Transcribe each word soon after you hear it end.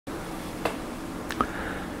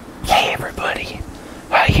Hey everybody,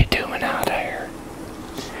 how you doing out there?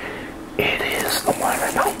 It is the one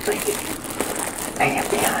and only man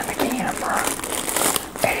behind the camera,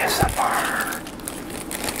 ASMR.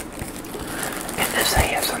 In this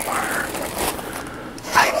ASMR,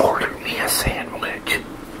 I ordered me a sandwich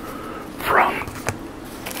from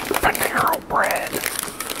Panera Bread,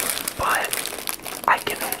 but I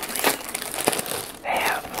can only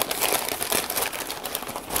have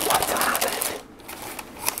what's on it.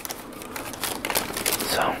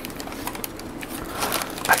 So,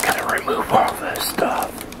 I gotta remove all this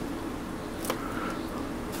stuff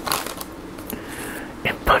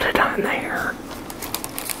and put it on there.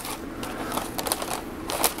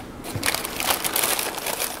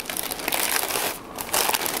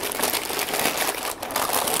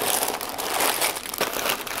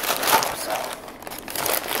 Also,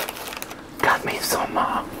 got me some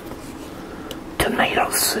tomato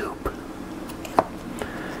soup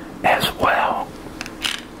as well.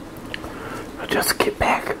 I'll just get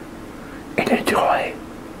back and enjoy.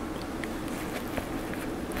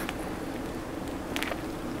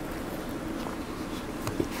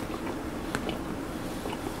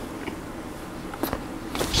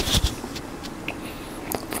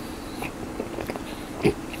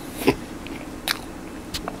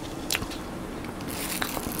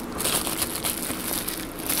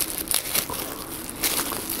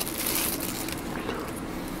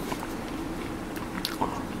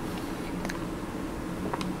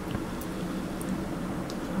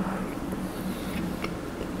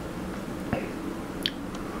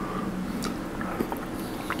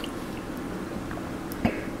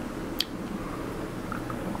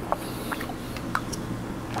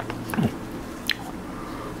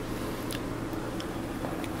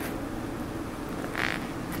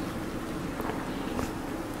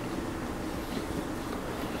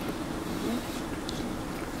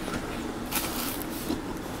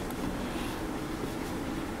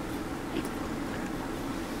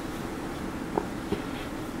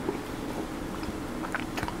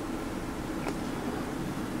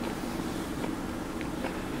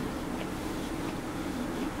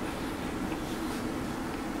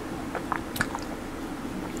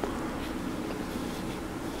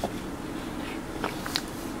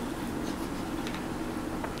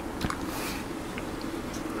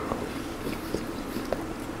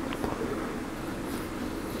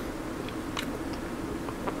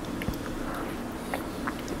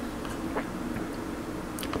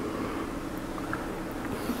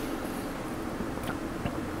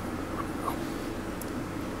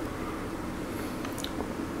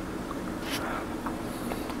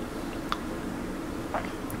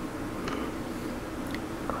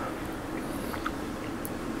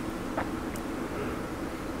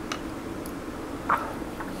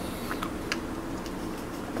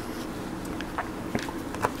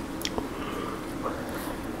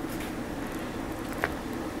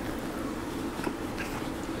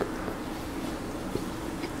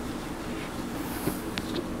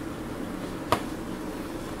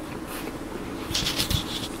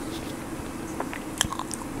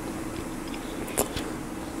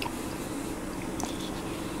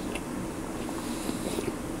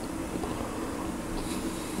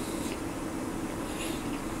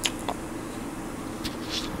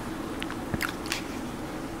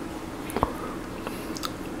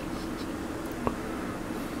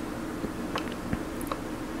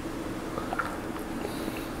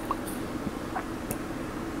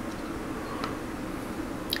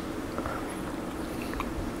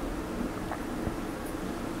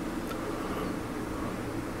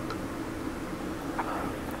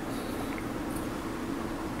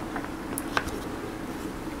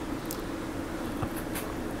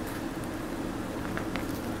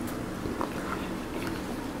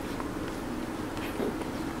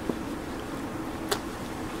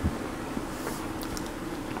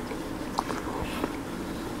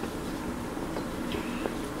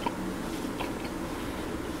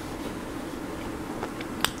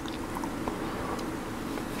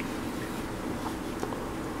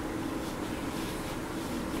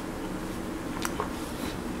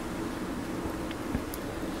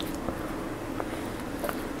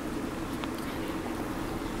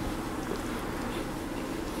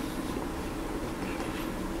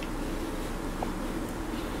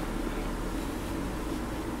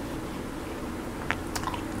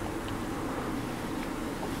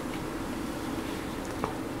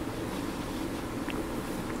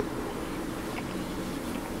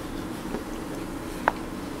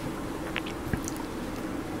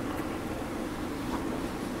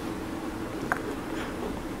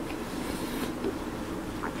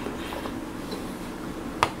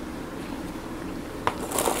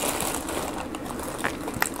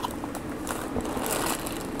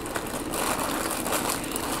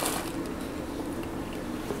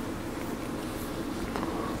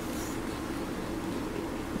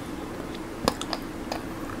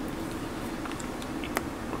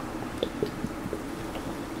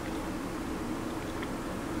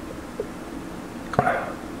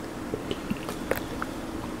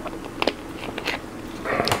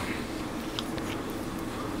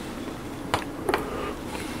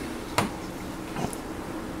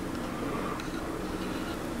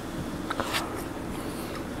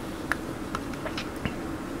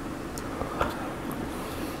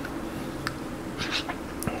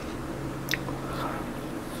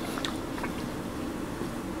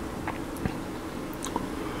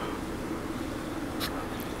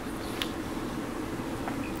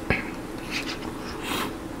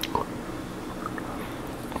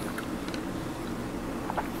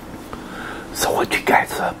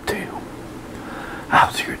 up to?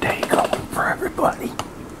 How's your day going for everybody?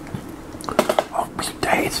 Hope your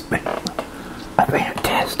day's been a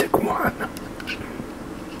fantastic one.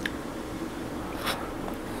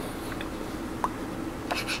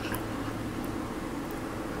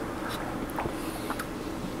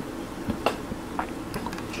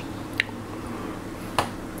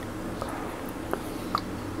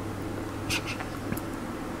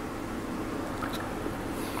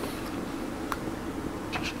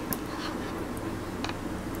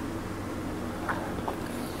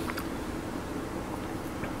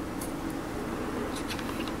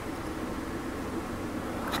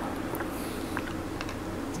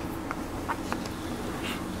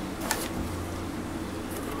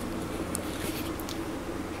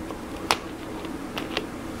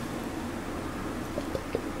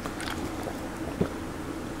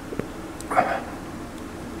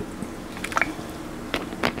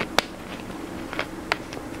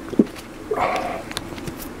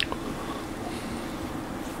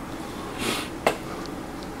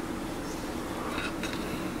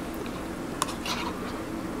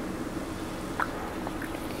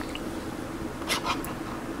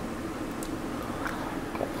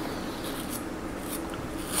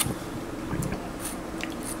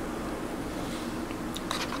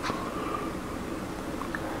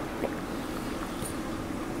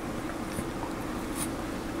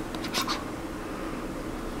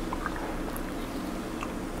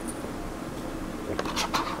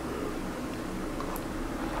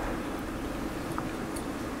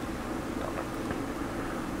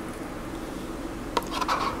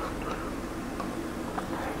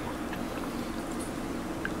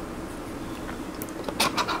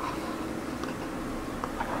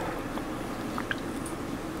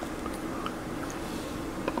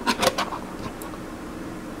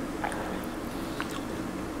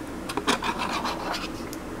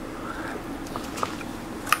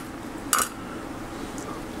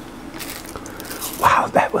 Wow,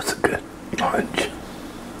 that was a good lunch.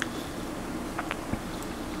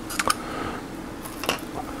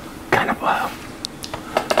 Kind of a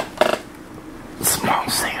small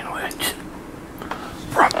sandwich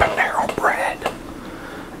from Panera bread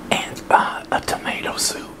and a tomato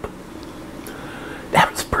soup.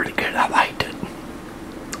 That was pretty good. I liked it.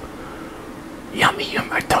 Yummy in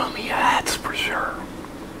my tummy, that's for sure.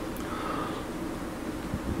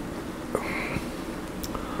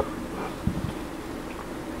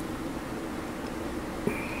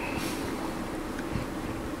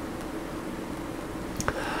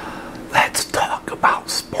 Let's talk about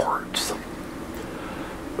sports.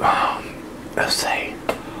 Let's say,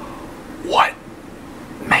 what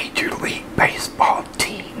Major League Baseball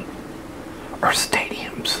team or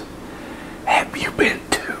stadiums have you been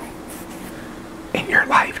to in your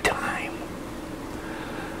lifetime?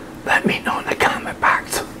 Let me know in the comment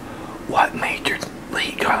box what Major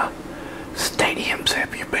League stadiums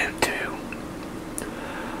have you been to.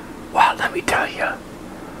 Well, let me tell you,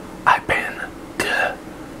 I've been to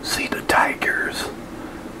see the Tigers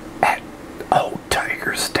at Old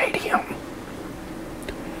Tiger Stadium.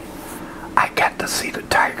 I got to see the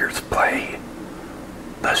Tigers play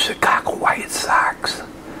the Chicago White Sox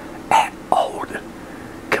at Old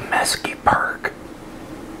Comiskey Park.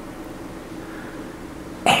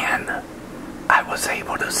 And I was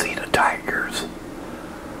able to see the Tigers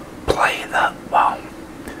play the,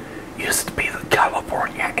 used to be the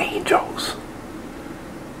California Angels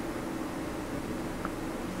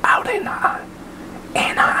out in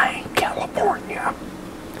Anaheim, California,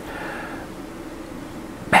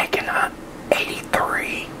 back in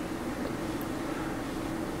 '83.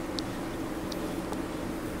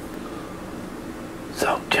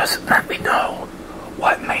 So just let me know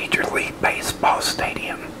what Major League Baseball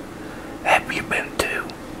stadium have you been to.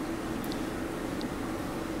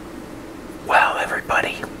 Well,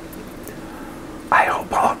 everybody, I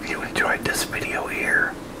hope all of you enjoyed this video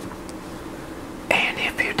here. And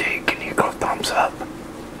if you did, can you go thumbs up?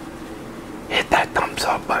 Hit that thumbs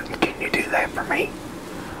up button. Can you do that for me?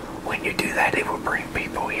 When you do that, it will bring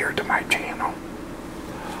people here to my channel.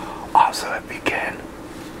 Also, if you can,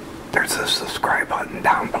 there's a subscribe button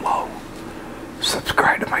down below.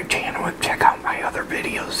 Subscribe to my channel and check out my other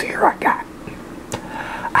videos here. I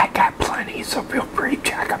got plenty, so feel free to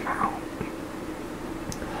check them out.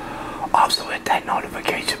 Also, hit that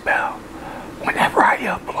notification bell. Whenever I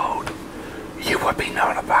upload, you will be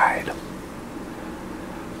notified.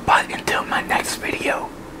 But until my next video,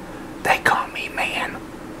 they call me Man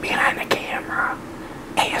Behind the Camera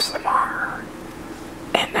ASMR.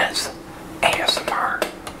 And this ASMR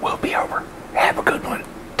will be over. Have a good one.